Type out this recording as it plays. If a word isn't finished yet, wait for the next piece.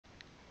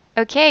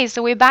Okay,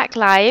 so we're back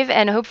live,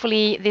 and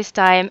hopefully this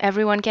time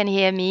everyone can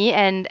hear me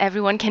and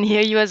everyone can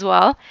hear you as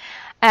well.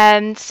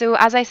 So,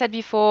 as I said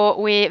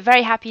before, we're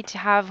very happy to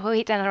have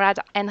Rohit and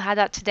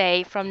Radha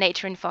today from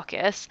Nature in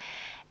Focus.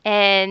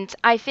 And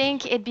I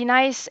think it'd be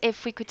nice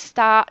if we could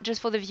start, just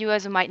for the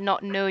viewers who might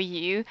not know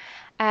you,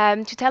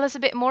 to tell us a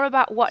bit more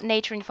about what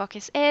Nature in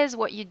Focus is,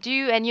 what you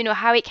do, and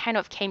how it kind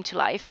of came to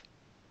life.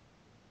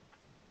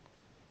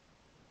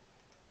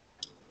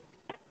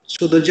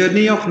 So the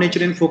journey of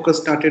Nature in Focus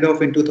started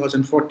off in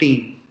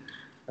 2014.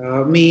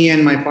 Me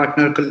and my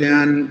partner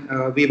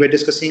Kalyan, we were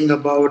discussing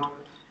about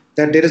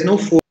that there is no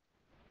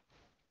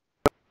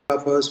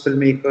photographers,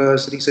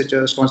 filmmakers,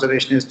 researchers,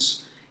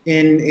 conservationists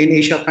in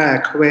Asia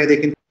Pac where they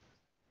can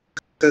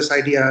discuss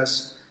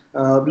ideas,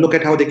 look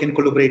at how they can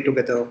collaborate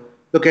together,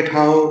 look at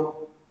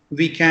how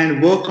we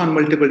can work on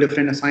multiple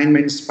different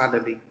assignments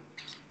parallelly.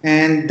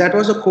 And that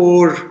was a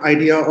core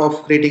idea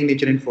of creating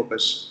Nature in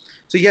Focus.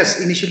 So yes,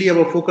 initially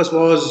our focus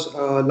was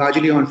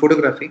largely on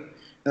photography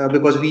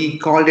because we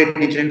called it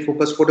Nature in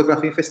Focus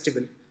Photography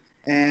Festival.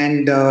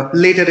 And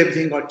later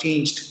everything got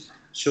changed.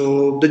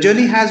 So the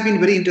journey has been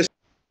very interesting.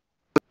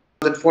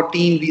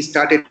 2014 we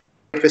started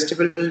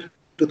festival.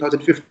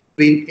 2015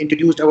 we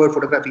introduced our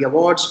photography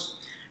awards.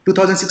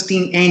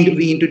 2016 end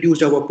we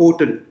introduced our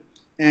portal,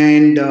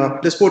 and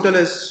this portal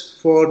is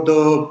for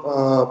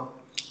the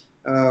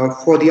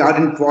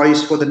ardent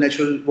voice for the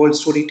natural world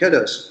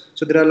storytellers.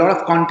 So there are a lot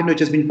of content which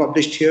has been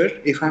published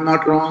here. If I'm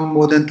not wrong,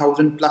 more than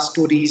 1,000+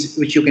 stories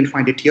which you can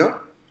find it here.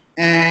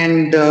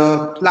 And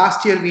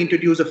last year we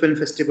introduced a film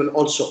festival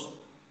also.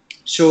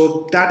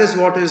 So that is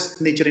what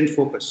is Nature in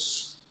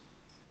Focus.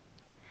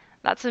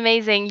 That's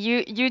amazing.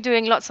 You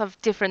doing lots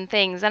of different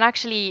things, and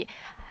actually,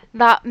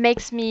 that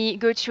makes me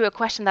go to a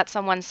question that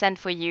someone sent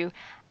for you.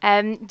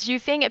 Do you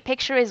think a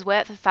picture is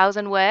worth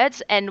 1,000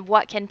 words, and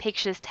what can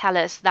pictures tell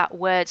us that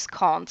words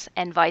can't,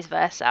 and vice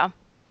versa?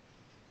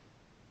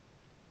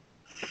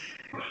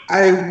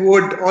 I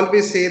would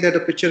always say that a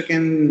picture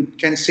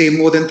can say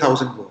more than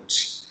 1,000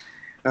 words.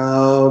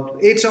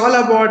 It's all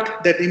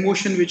about that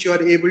emotion which you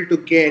are able to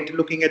get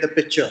looking at the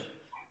picture,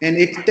 and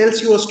it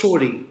tells you a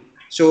story.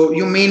 So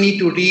you may need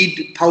to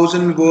read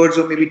 1,000 words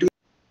or maybe two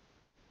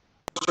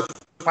to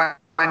find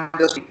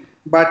the story,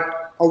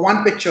 but a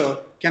one picture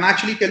can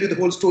actually tell you the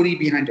whole story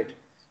behind it.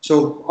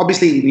 So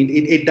obviously, I mean,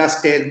 it does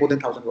tell more than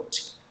 1,000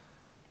 words.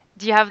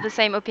 Do you have the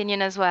same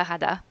opinion as well,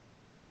 Hada?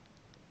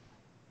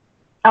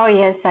 Oh,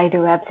 yes, I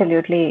do.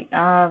 Absolutely.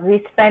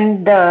 We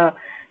spend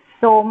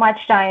so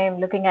much time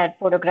looking at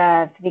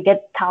photographs. We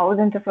get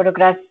thousands of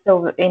photographs.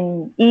 So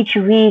in each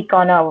week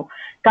on a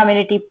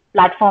community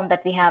platform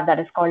that we have that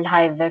is called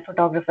Hive, where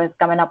photographers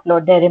come and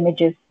upload their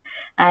images.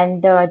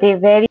 And they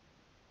vary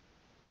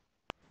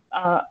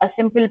a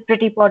simple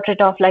pretty portrait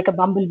of like a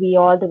bumblebee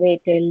all the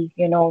way till,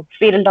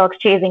 feral dogs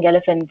chasing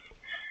elephants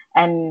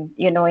and,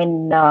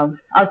 in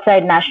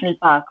outside national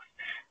parks.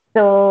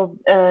 So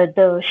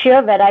the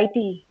sheer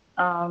variety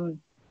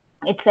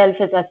itself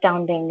is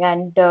astounding,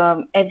 and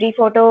every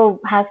photo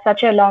has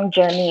such a long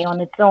journey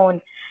on its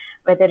own,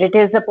 whether it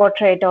is a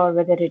portrait or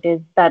whether it is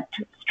that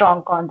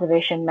strong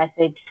conservation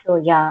message. So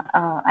yeah,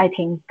 I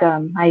think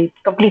I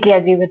completely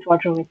agree with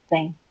what Rohit is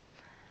saying.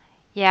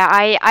 Yeah,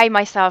 I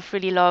myself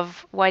really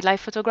love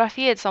wildlife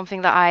photography. It's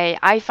something that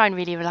I find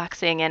really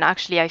relaxing, and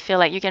actually I feel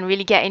like you can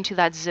really get into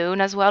that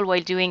zone as well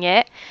while doing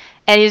it.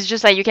 And it's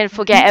just like you can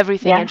forget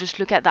everything Yeah. and just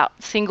look at that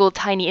single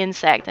tiny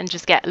insect and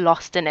just get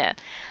lost in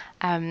it.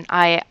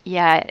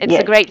 Yeah, it's a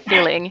Yes. great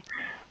feeling.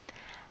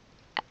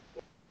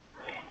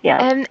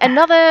 Yeah.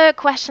 Another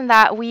question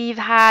that we've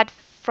had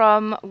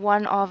from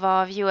one of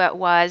our viewer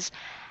was,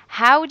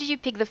 how do you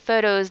pick the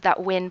photos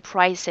that win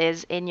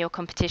prizes in your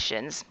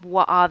competitions?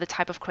 What are the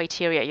type of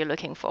criteria you're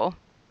looking for?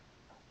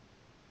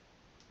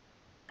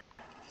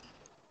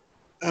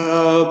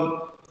 Uh,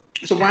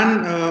 so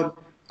one,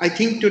 I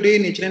think today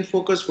Nature and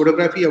Focus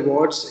Photography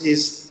Awards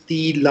is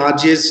the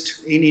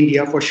largest in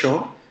India for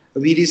sure.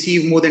 We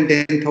receive more than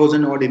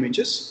 10,000 odd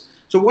images.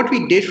 So what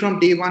we did from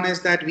day one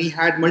is that we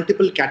had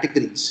multiple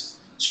categories.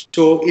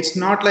 So it's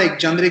not like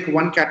generic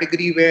one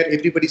category where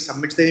everybody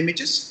submits their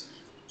images.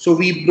 So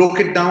we broke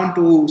it down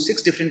to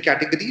 6 different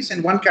categories,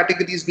 and one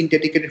category has been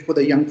dedicated for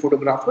the young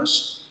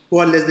photographers who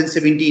are less than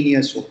 17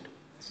 years old.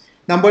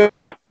 Number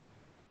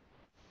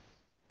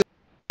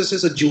this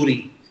is a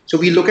jury. So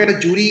we look at a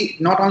jury,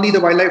 not only the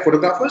wildlife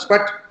photographers,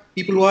 but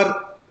people who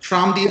are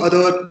from the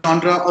other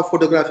genre of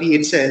photography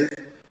itself,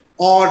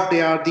 or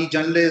they are the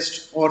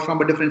journalists or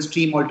from a different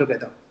stream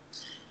altogether.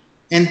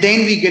 And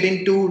then we get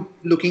into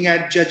looking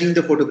at judging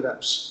the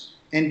photographs.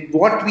 And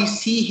what we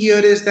see here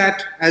is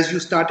that, as you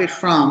started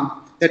from,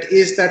 that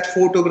is that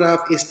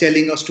photograph is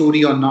telling a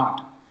story or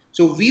not.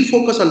 So we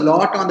focus a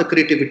lot on the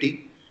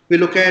creativity. We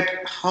look at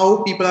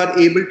how people are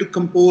able to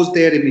compose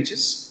their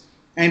images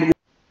and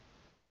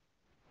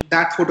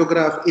that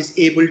photograph is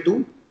able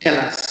to tell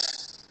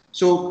us.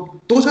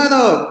 So those are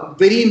the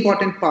very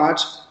important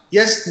parts.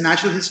 Yes,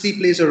 natural history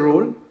plays a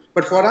role,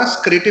 but for us,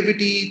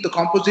 creativity, the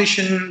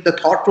composition, the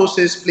thought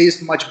process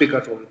plays much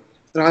bigger role.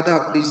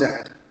 Radha, please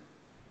add.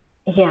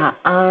 Yeah,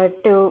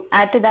 to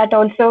add to that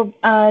also,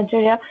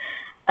 Julia,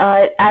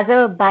 as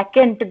a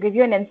backend, to give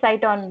you an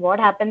insight on what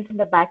happens in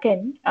the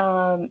backend,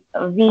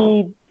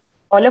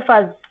 all of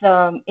us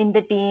in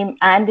the team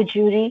and the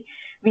jury,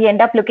 we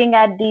end up looking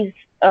at these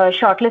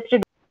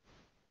shortlisted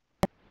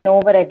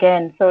over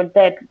again. So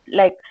that,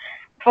 like,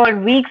 for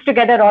weeks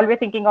together, all we're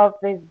thinking of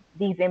is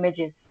these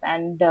images,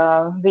 and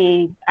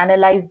we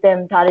analyze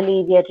them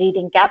thoroughly. We are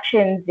reading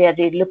captions, we are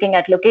looking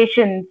at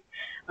locations,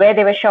 where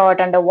they were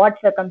shot, under what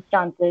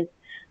circumstances,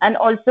 and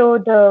also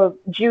the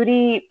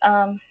jury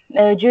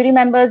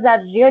members are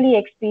really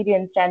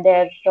experienced, and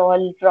they're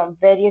all from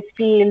various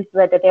fields,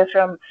 whether they're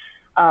from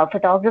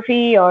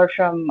photography or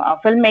from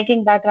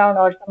filmmaking background,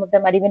 or some of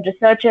them are even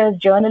researchers,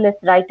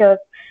 journalists, writers.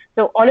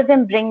 So all of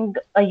them bring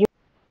a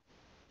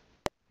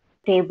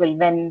table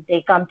when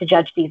they come to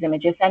judge these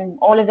images, and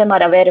all of them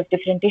are aware of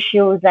different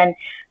issues, and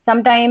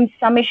sometimes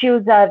some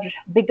issues are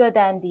bigger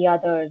than the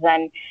others,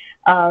 and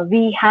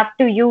we have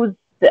to use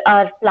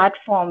our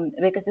platform,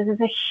 because this is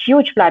a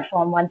huge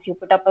platform. Once you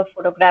put up a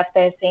photograph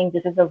there saying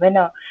this is a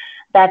winner,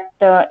 that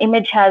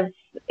image has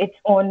its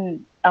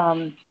own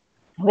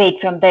weight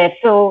from there.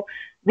 So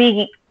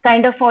we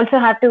kind of also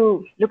have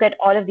to look at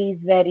all of these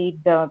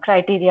varied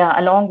criteria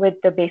along with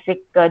the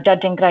basic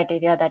judging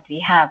criteria that we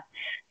have.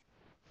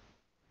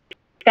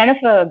 Kind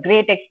of a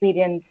great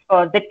experience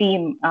for the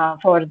team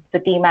and for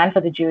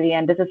the jury.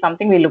 And this is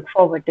something we look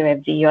forward to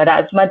every year.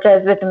 As much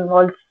as it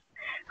involves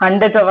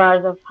hundreds of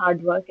hours of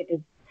hard work,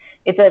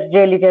 it's a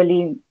really,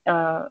 really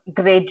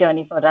great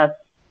journey for us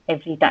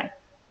every time.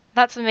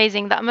 That's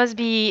amazing. That must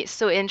be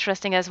so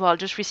interesting as well,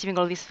 just receiving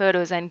all these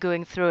photos and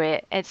going through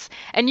it.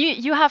 And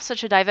you have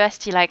such a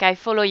diversity. Like I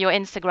follow your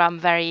Instagram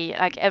very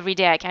like every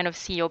day I kind of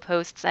see your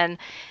posts, and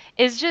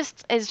it's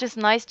just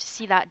nice to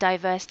see that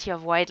diversity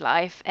of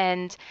wildlife.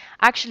 And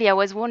actually I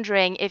was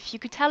wondering if you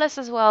could tell us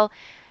as well,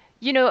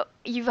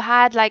 you've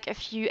had like a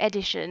few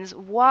editions.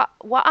 What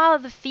are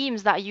the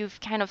themes that you've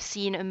kind of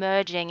seen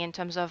emerging in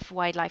terms of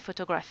wildlife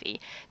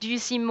photography? Do you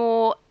see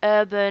more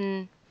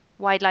urban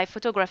wildlife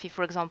photography,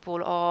 for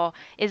example, or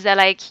is there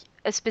like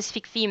a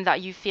specific theme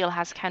that you feel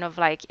has kind of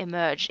like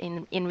emerged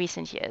in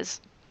recent years?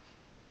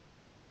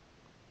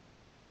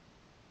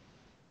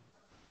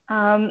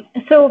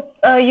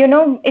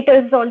 It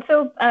is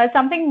also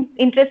something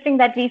interesting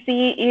that we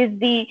see is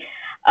the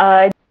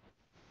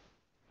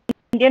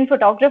Indian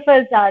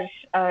photographers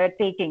are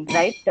taking,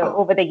 right,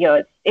 over the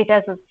years. It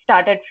has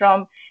started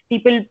from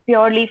people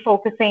purely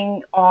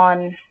focusing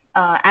on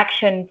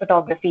action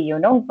photography,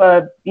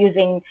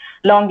 using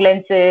long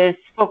lenses,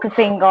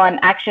 focusing on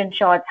action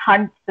shots,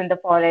 hunts in the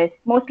forest,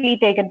 mostly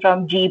taken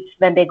from jeeps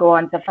when they go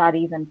on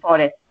safaris and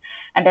forests.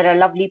 And there are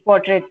lovely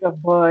portraits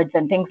of birds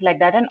and things like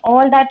that. And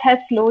all that has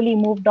slowly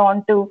moved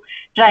on to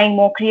trying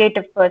more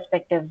creative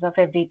perspectives of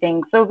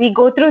everything. So we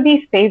go through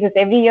these phases.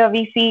 Every year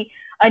we see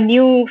a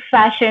new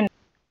fashion,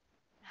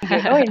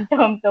 in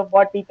terms of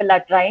what people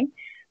are trying.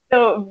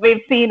 So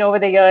we've seen over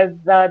the years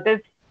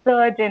this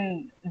surge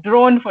in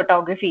drone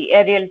photography,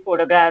 aerial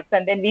photographs,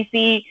 and then we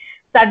see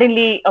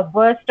suddenly a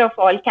burst of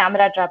all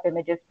camera trap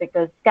images,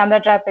 because camera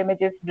trap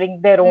images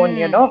bring their own,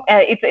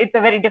 it's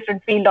a very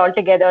different field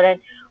altogether. And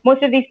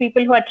most of these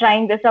people who are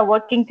trying this are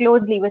working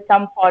closely with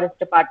some forest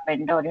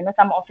department, or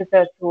some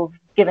officers who've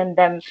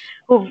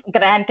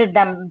granted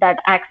them that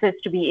access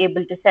to be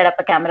able to set up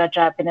a camera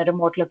trap in a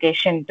remote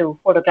location to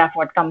photograph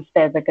what comes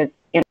there, because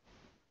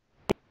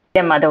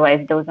them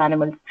otherwise, those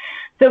animals.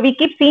 So we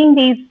keep seeing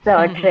these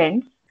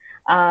trends.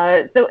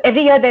 So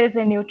every year there is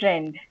a new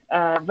trend,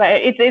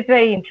 but it's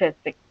very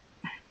interesting.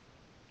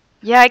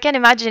 Yeah, I can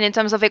imagine in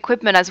terms of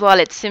equipment as well.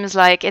 It seems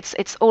like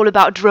it's all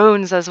about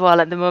drones as well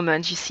at the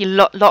moment. You see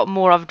lot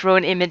more of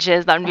drone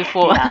images than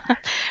before, Yeah.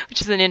 which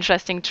is an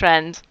interesting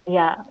trend.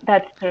 Yeah,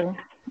 that's true.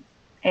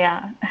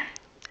 Yeah.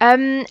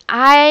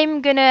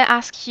 I'm gonna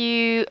ask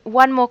you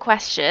one more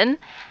question.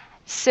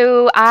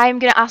 So I'm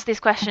going to ask this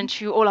question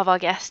to all of our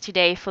guests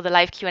today for the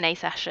live Q&A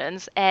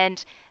sessions.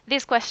 And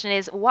this question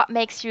is, what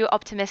makes you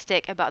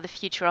optimistic about the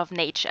future of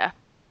nature?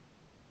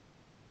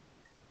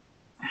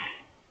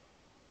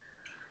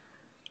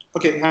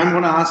 Okay, I'm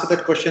going to answer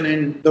that question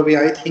in the way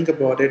I think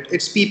about it.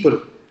 It's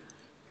people.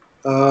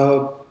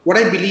 What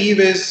I believe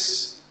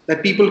is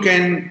that people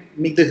can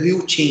make the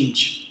huge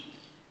change.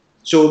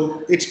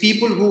 So it's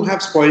people who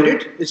have spoiled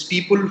it. It's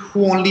people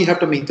who only have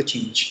to make the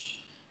change.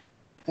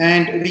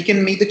 And we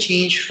can make the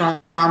change from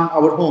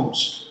our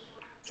homes,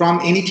 from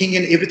anything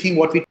and everything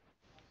what we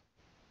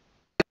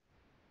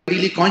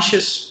really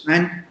conscious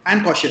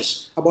and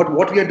cautious about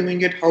what we are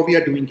doing it, how we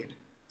are doing it.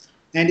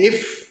 And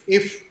if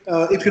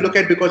you look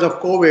at, because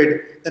of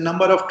COVID, the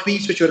number of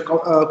tweets which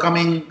were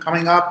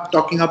coming up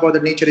talking about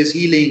that nature is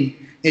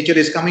healing, nature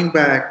is coming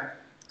back,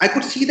 I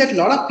could see that a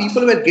lot of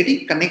people were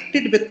getting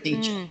connected with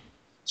nature.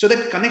 So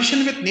that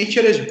connection with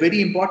nature is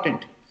very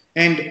important,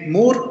 and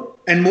more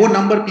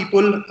number of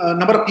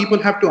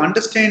people have to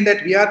understand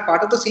that we are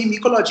part of the same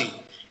ecology.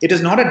 It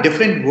is not a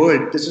different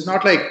world. This is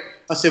not like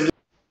a civilized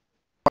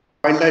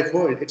wildlife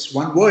world. It's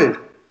one world.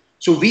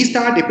 So we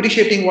start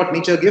appreciating what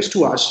nature gives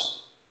to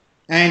us.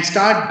 and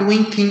start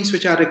doing things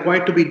which are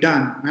required to be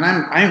done. And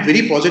I'm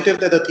very positive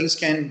that the things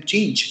can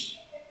change.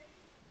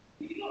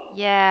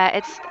 Yeah,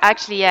 it's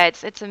actually, yeah,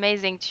 it's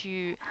amazing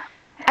to.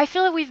 I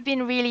feel like we've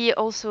been really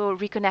also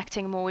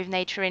reconnecting more with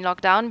nature in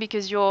lockdown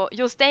because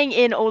you're staying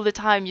in all the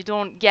time. You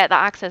don't get the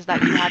access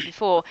that you had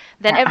before.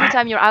 Then every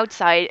time you're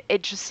outside,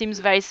 it just seems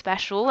very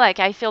special. Like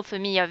I feel for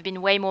me, I've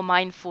been way more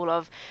mindful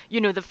of,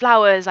 the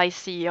flowers I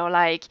see or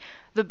like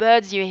the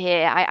birds you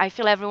hear. I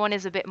feel everyone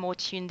is a bit more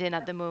tuned in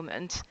at the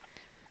moment.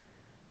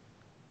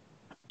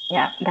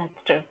 Yeah, that's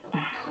true.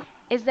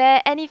 Is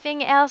there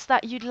anything else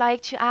that you'd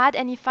like to add?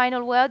 Any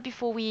final word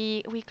before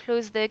we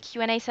close the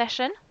Q&A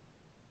session?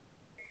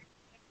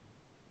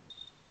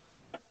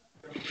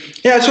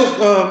 Yeah,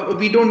 so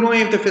we don't know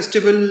if the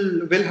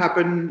festival will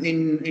happen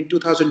in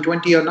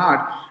 2020 or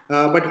not,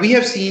 but we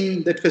have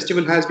seen that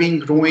festival has been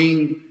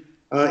growing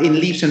in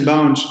leaps and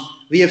bounds.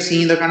 We have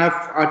seen the kind of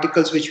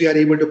articles which we are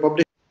able to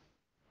publish.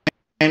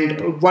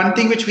 And one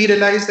thing which we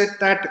realized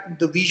that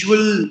the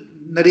visual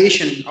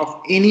narration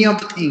of any of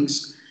the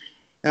things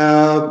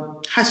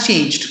has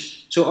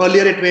changed. So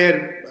earlier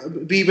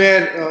we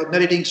were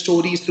narrating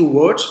stories through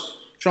words.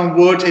 From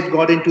words, it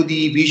got into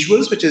the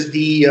visuals, which is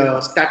the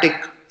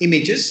static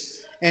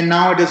images, and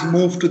now it has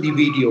moved to the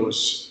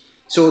videos.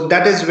 So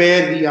that is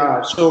where we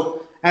are.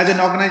 So as an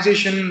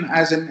organization,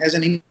 as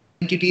an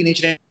entity,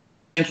 Nature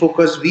and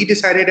Focus, we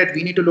decided that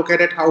we need to look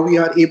at it how we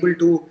are able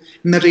to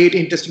narrate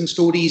interesting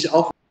stories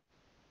of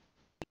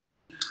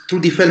through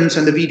the films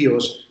and the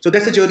videos. So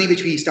that's a journey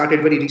which we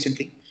started very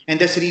recently. And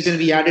that's the reason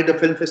we added the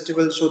film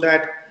festival so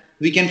that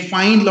we can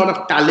find a lot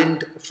of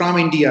talent from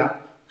India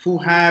who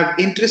have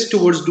interest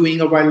towards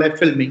doing a wildlife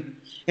filming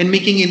and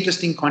making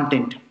interesting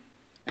content.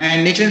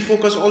 And Nature and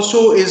Focus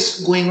also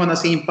is going on the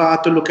same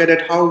path to look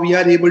at how we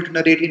are able to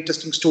narrate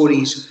interesting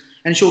stories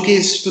and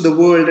showcase to the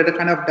world that the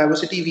kind of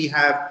diversity we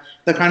have,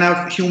 the kind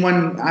of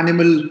human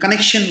animal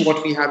connection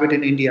what we have it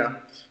in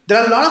India. There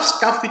are a lot of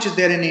stuff which is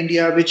there in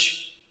India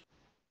which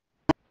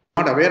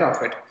not aware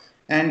of it.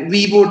 And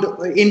we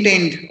would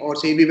intend or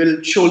say we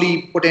will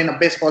surely put in a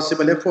best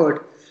possible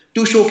effort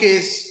to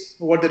showcase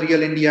what the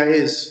real India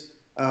is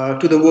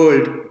to the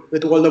world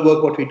with all the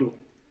work what we do.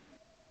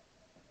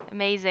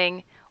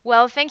 Amazing.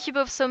 Well, thank you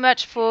both so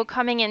much for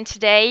coming in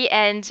today.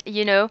 And,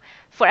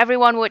 for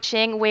everyone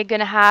watching, we're going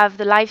to have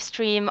the live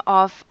stream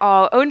of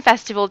our own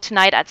festival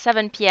tonight at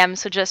 7 p.m.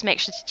 So just make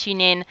sure to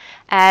tune in.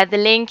 The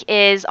link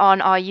is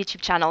on our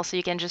YouTube channel, so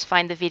you can just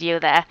find the video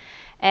there.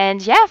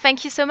 And yeah,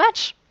 thank you so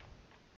much.